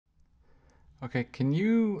Okay, can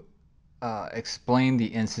you explain the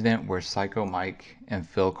incident where Psycho Mike and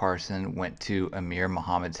Phil Carson went to Amir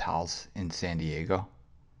Muhammad's house in San Diego?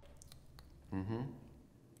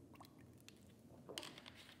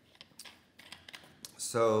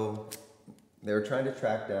 So they were trying to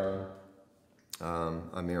track down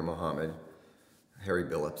Amir Muhammad, Harry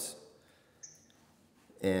Billups,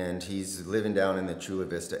 and he's living down in the Chula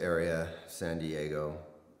Vista area, San Diego,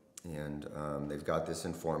 and they've got this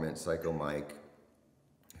informant, Psycho Mike,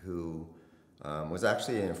 who was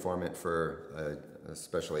actually an informant for a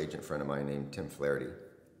special agent friend of mine named Tim Flaherty.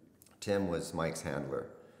 Tim was Mike's handler,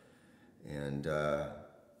 and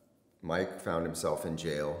Mike found himself in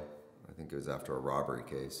jail. I think it was after a robbery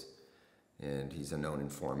case, and he's a known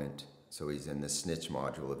informant, so he's in the snitch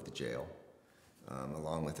module of the jail,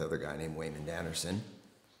 along with another guy named Wayman Anderson.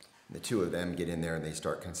 The two of them get in there and they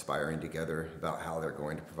start conspiring together about how they're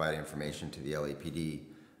going to provide information to the LAPD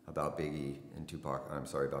about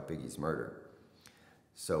about Biggie's murder.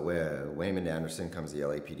 So Wayman Anderson comes to the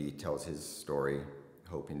LAPD, tells his story,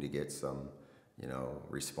 hoping to get some,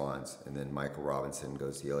 response. And then Michael Robinson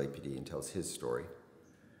goes to the LAPD and tells his story.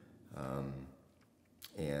 Of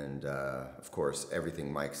course,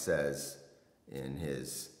 everything Mike says in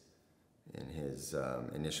his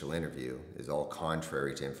initial interview is all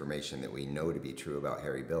contrary to information that we know to be true about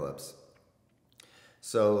Harry Billups.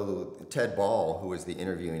 So Ted Ball, who was the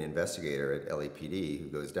interviewing investigator at LAPD, who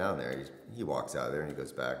goes down there, he walks out of there and he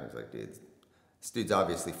goes back and he's like, dude, this dude's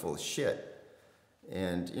obviously full of shit.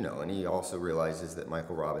 And, and he also realizes that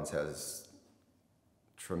Michael Robbins has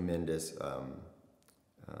tremendous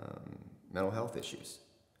mental health issues.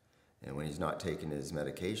 And when he's not taking his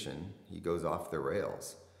medication, he goes off the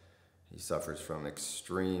rails. He suffers from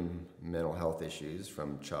extreme mental health issues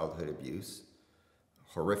from childhood abuse,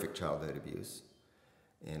 horrific childhood abuse.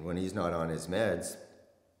 And when he's not on his meds,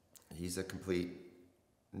 he's a complete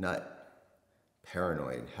nut,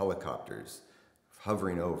 paranoid, helicopters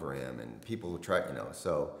hovering over him, and people who try,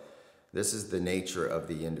 So this is the nature of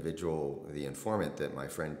the individual, the informant that my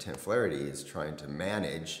friend Tim Flaherty is trying to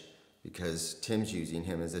manage, because Tim's using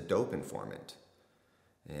him as a dope informant.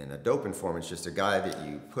 And a dope informant is just a guy that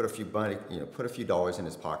you put a few dollars in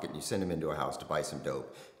his pocket and you send him into a house to buy some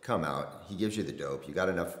dope. Come out, he gives you the dope. You got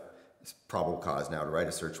enough probable cause now to write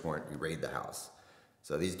a search warrant. You raid the house.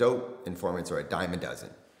 So these dope informants are a dime a dozen.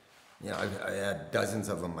 I had dozens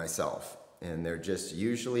of them myself, and they're just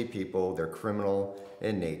usually people. They're criminal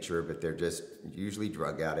in nature, but they're just usually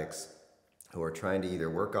drug addicts who are trying to either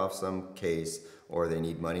work off some case or they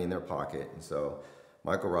need money in their pocket. And so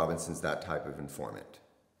Michael Robinson's that type of informant.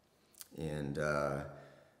 And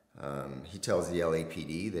he tells the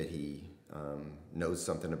LAPD that he knows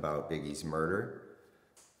something about Biggie's murder.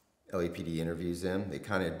 LAPD interviews him. They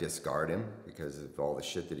kind of discard him because of all the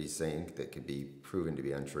shit that he's saying that could be proven to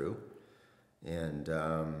be untrue. And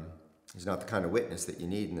he's not the kind of witness that you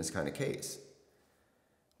need in this kind of case.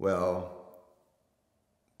 Well,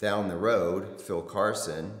 down the road, Phil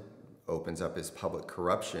Carson opens up his public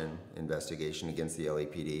corruption investigation against the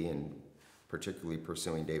LAPD, and particularly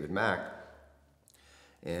pursuing David Mack.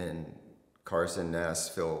 And Carson asks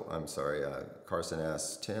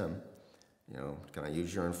Tim, can I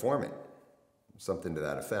use your informant? Something to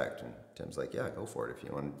that effect. And Tim's like, yeah, go for it. If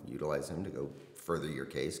you want to utilize him to go further your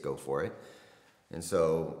case, go for it. And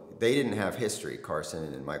so they didn't have history, Carson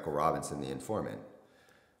and Michael Robinson, the informant.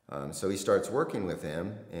 So he starts working with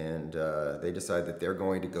him, and they decide that they're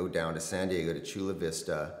going to go down to San Diego to Chula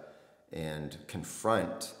Vista and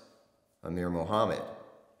confront Amir Muhammad.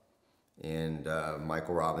 And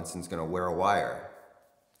Michael Robinson's going to wear a wire.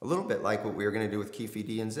 A little bit like what we were going to do with Keefe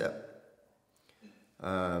D and Zip.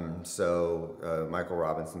 Michael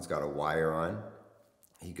Robinson's got a wire on.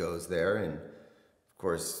 He goes there, and of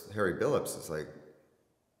course, Harry Billups is like,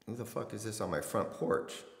 who the fuck is this on my front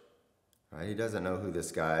porch? Right? He doesn't know who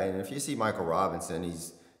this guy, and if you see Michael Robinson,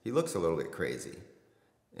 he looks a little bit crazy.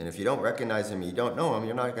 And if you don't recognize him, you don't know him,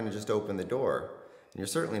 you're not going to just open the door. And you're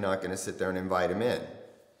certainly not going to sit there and invite him in.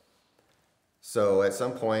 So at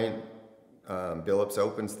some point, Billups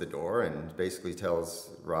opens the door and basically tells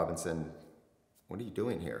Robinson, what are you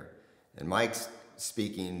doing here? And Mike's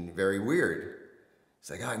speaking very weird.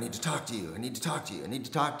 He's like, I need to talk to you. I need to talk to you. I need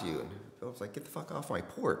to talk to you. And Billups like, get the fuck off my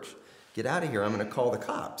porch. Get out of here. I'm going to call the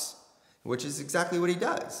cops. Which is exactly what he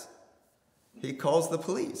does. He calls the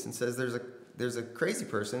police and says, there's a crazy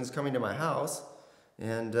person who's coming to my house,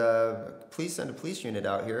 and please send a police unit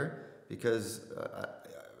out here because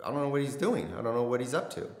I don't know what he's doing. I don't know what he's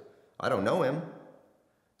up to. I don't know him.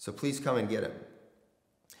 So please come and get him.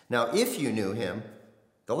 Now, if you knew him,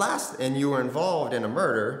 and you were involved in a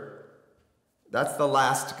murder, That's the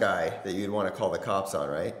last guy that you'd want to call the cops on,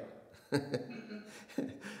 right?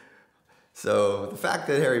 So the fact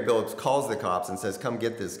that Harry Billups calls the cops and says, "Come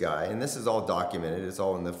get this guy," and this is all documented. It's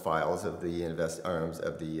all in the files of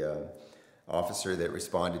the officer that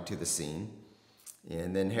responded to the scene.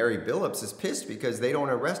 And then Harry Billups is pissed because they don't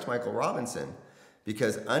arrest Michael Robinson,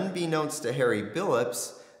 because unbeknownst to Harry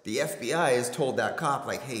Billups, the FBI has told that cop,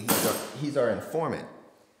 like, "Hey, he's our informant."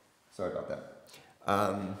 Sorry about that.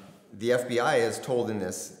 The FBI has told in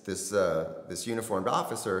this uniformed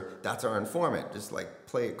officer, "That's our informant. Just like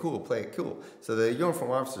play it cool, play it cool." So the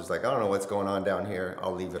uniformed officer's like, "I don't know what's going on down here.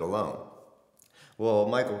 I'll leave it alone." Well,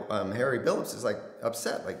 Harry Billups is like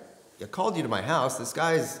upset. Like, "I called you to my house. This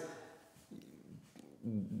guy's,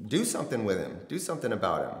 do something with him. Do something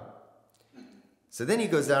about him." So then he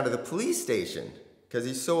goes down to the police station because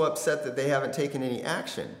he's so upset that they haven't taken any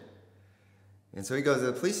action. And so he goes to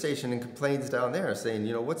the police station and complains down there, saying,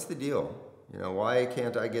 "What's the deal? Why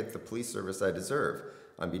can't I get the police service I deserve?"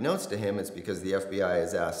 Unbeknownst to him, it's because the FBI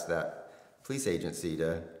has asked that police agency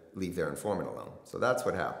to leave their informant alone. So that's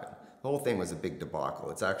what happened. The whole thing was a big debacle.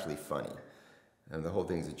 It's actually funny. And the whole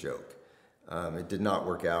thing's a joke. It did not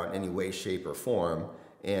work out in any way, shape, or form.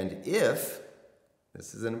 And this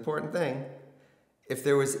is an important thing, if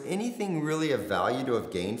there was anything really of value to have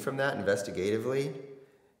gained from that investigatively,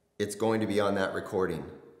 it's going to be on that recording.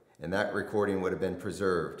 And that recording would have been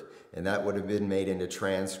preserved. And that would have been made into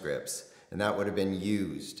transcripts. And that would have been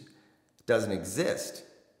used. It doesn't exist.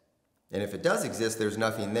 And if it does exist, there's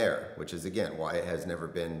nothing there, which is, again, why it has never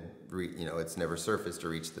been, it's never surfaced to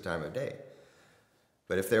reach the time of day.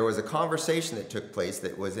 But if there was a conversation that took place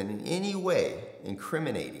that was in any way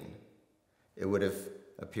incriminating, it would have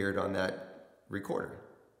appeared on that recorder.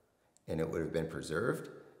 And it would have been preserved,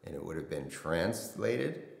 and it would have been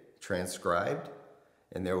translated, transcribed,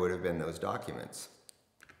 and there would have been those documents.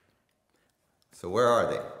 So where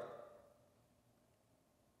are they?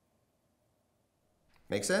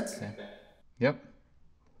 Make sense? Okay. Yep.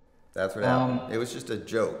 That's what happened. It was just a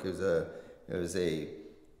joke. It was a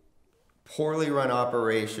poorly run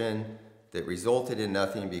operation that resulted in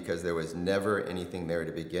nothing because there was never anything there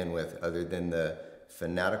to begin with other than the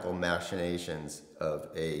fanatical machinations of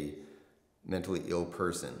a mentally ill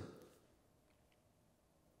person.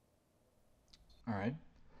 All right.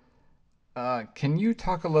 Can you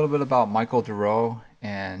talk a little bit about Michael Duro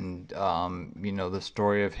and the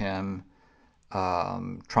story of him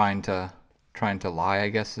trying to lie, I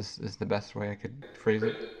guess is the best way I could phrase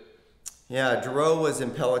it. Yeah, Duro was in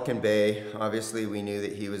Pelican Bay. Obviously, we knew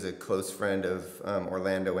that he was a close friend of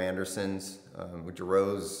Orlando Anderson's.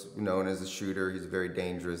 Duro's known as a shooter. He's a very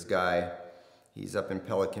dangerous guy. He's up in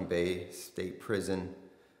Pelican Bay State Prison.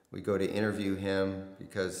 We go to interview him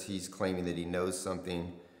because he's claiming that he knows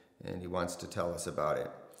something and he wants to tell us about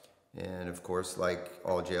it. And of course, like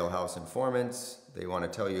all jailhouse informants, they want to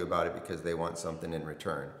tell you about it because they want something in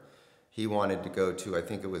return. He wanted to go to, I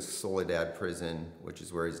think it was Soledad Prison, which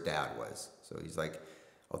is where his dad was. So he's like,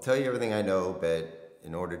 "I'll tell you everything I know, but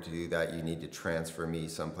in order to do that, you need to transfer me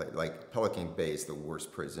someplace." Like Pelican Bay is the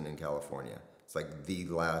worst prison in California. It's like the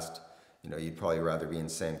last, you'd probably rather be in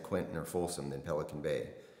San Quentin or Folsom than Pelican Bay.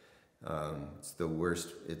 It's the worst.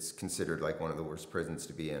 It's considered like one of the worst prisons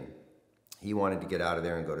to be in. He wanted to get out of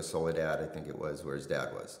there and go to Soledad, I think it was, where his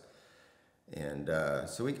dad was. And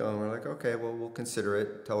so we go and we're like, "Okay, well, we'll consider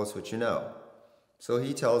it. Tell us what you know." So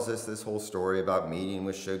he tells us this whole story about meeting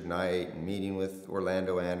with Suge Knight and meeting with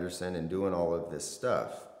Orlando Anderson and doing all of this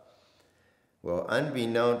stuff. Well,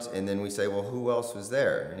 unbeknownst, and then we say, "Well, who else was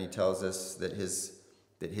there?" And he tells us that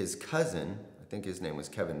his cousin, I think his name was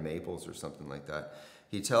Kevin Maples or something like that.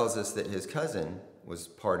 He tells us that his cousin was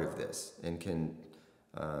part of this and can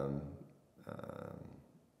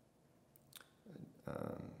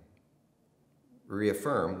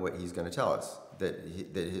reaffirm what he's going to tell us, that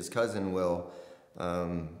his cousin will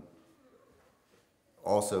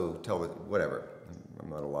also tell it, whatever.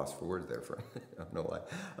 I'm at a loss for words there for I don't know why.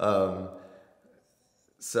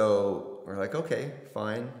 So we're like, "Okay,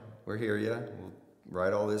 fine, we'll hear you. We'll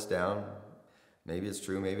write all this down. Maybe it's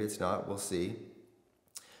true, maybe it's not. We'll see."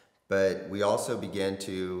 But we also began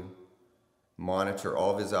to monitor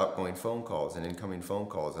all of his outgoing phone calls and incoming phone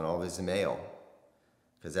calls and all of his mail.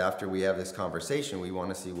 Because after we have this conversation, we want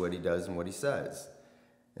to see what he does and what he says.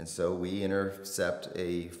 And so we intercept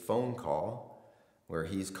a phone call where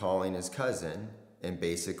he's calling his cousin and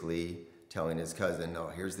basically telling his cousin, "No,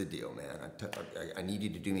 here's the deal, man. I need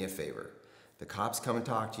you to do me a favor. The cops come and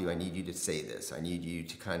talk to you. I need you to say this. I need you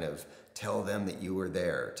to kind of tell them that you were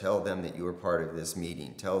there. Tell them that you were part of this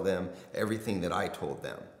meeting. Tell them everything that I told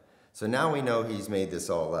them." So now we know he's made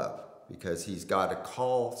this all up because he's got to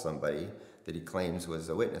call somebody that he claims was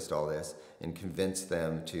a witness to all this and convince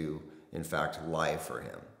them to, in fact, lie for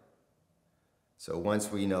him. So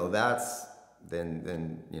once we know that's,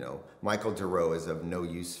 then you know, Michael Durow is of no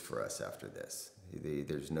use for us after this.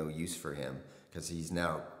 There's no use for him because he's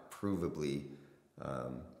now provably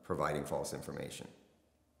providing false information.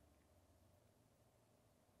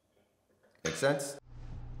 Make sense?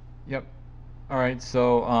 Yep. All right.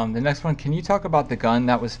 So the next one, can you talk about the gun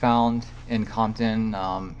that was found in Compton?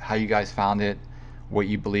 How you guys found it, what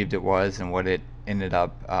you believed it was, and what it ended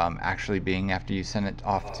up actually being after you sent it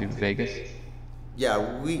off to Vegas?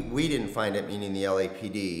 Yeah, we didn't find it, meaning the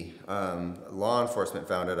LAPD. Law enforcement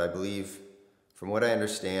found it, I believe. From what I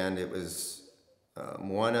understand, it was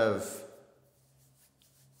one of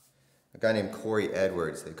a guy named Corey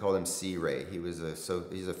Edwards. They called him C-Ray.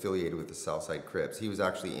 He's affiliated with the Southside Crips. He was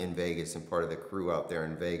actually in Vegas and part of the crew out there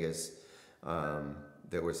in Vegas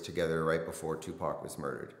that was together right before Tupac was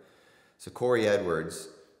murdered. So Corey Edwards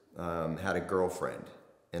had a girlfriend.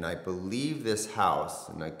 And I believe this house,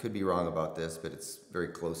 and I could be wrong about this, but it's very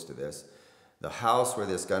close to this. The house where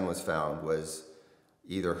this gun was found was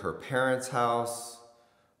either her parents' house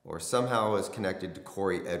or somehow was connected to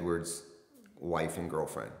Corey Edwards' wife and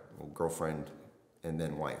girlfriend. Well, girlfriend and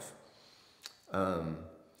then wife.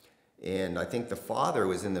 And I think the father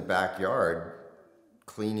was in the backyard,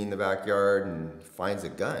 cleaning the backyard, and finds a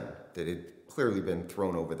gun that had clearly been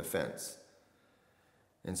thrown over the fence.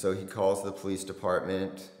 And so he calls the police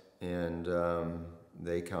department, and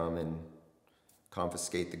they come and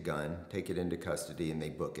confiscate the gun, take it into custody, and they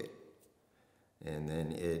book it. And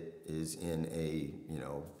then it is in a, you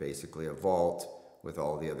know, basically a vault with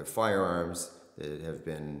all the other firearms that have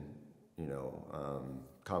been, you know,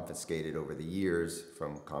 confiscated over the years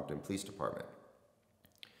from Compton Police Department.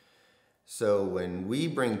 So when we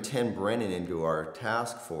bring Tim Brennan into our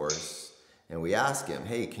task force and we ask him,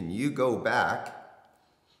 hey, can you go back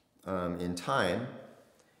in time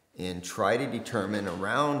and try to determine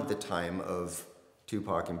around the time of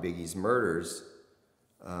Tupac and Biggie's murders,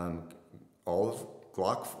 all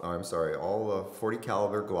 40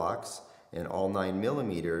 caliber Glocks and all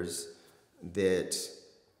 9mm that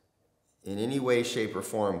in any way, shape, or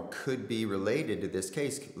form could be related to this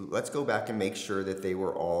case. Let's go back and make sure that they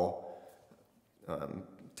were all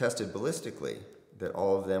tested ballistically, that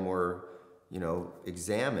all of them were, you know,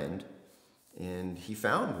 examined. And he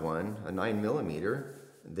found one, a 9mm,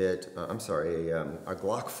 that, a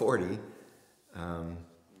Glock 40,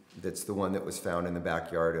 that's the one that was found in the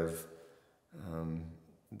backyard of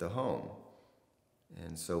the home.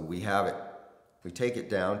 And so we have it, we take it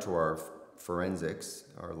down to our forensics,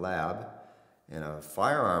 our lab, and a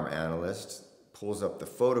firearm analyst pulls up the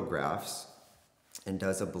photographs and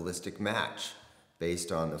does a ballistic match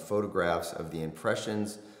based on the photographs of the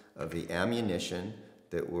impressions of the ammunition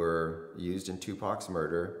that were used in Tupac's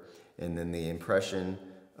murder, and then the impression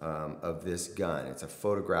of this gun. It's a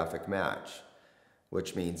photographic match,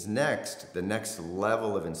 which means the next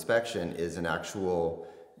level of inspection is an actual,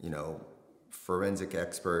 you know, forensic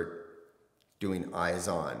expert doing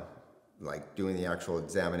eyes-on, like doing the actual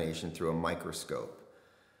examination through a microscope.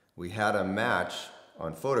 We had a match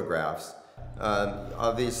on photographs.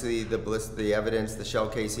 Obviously, the evidence, the shell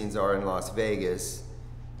casings are in Las Vegas.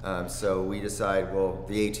 So we decide, well,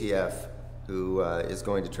 the ATF, who is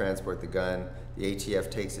going to transport the gun, the ATF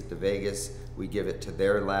takes it to Vegas, we give it to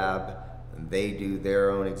their lab, and they do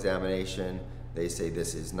their own examination. They say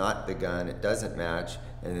this is not the gun, it doesn't match,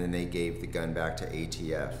 and then they gave the gun back to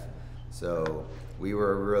ATF. So we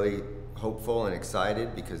were really hopeful and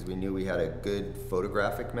excited because we knew we had a good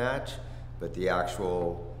photographic match, but the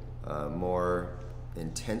actual more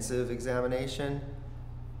intensive examination,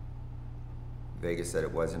 Vegas said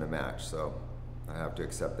it wasn't a match, so I have to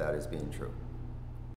accept that as being true.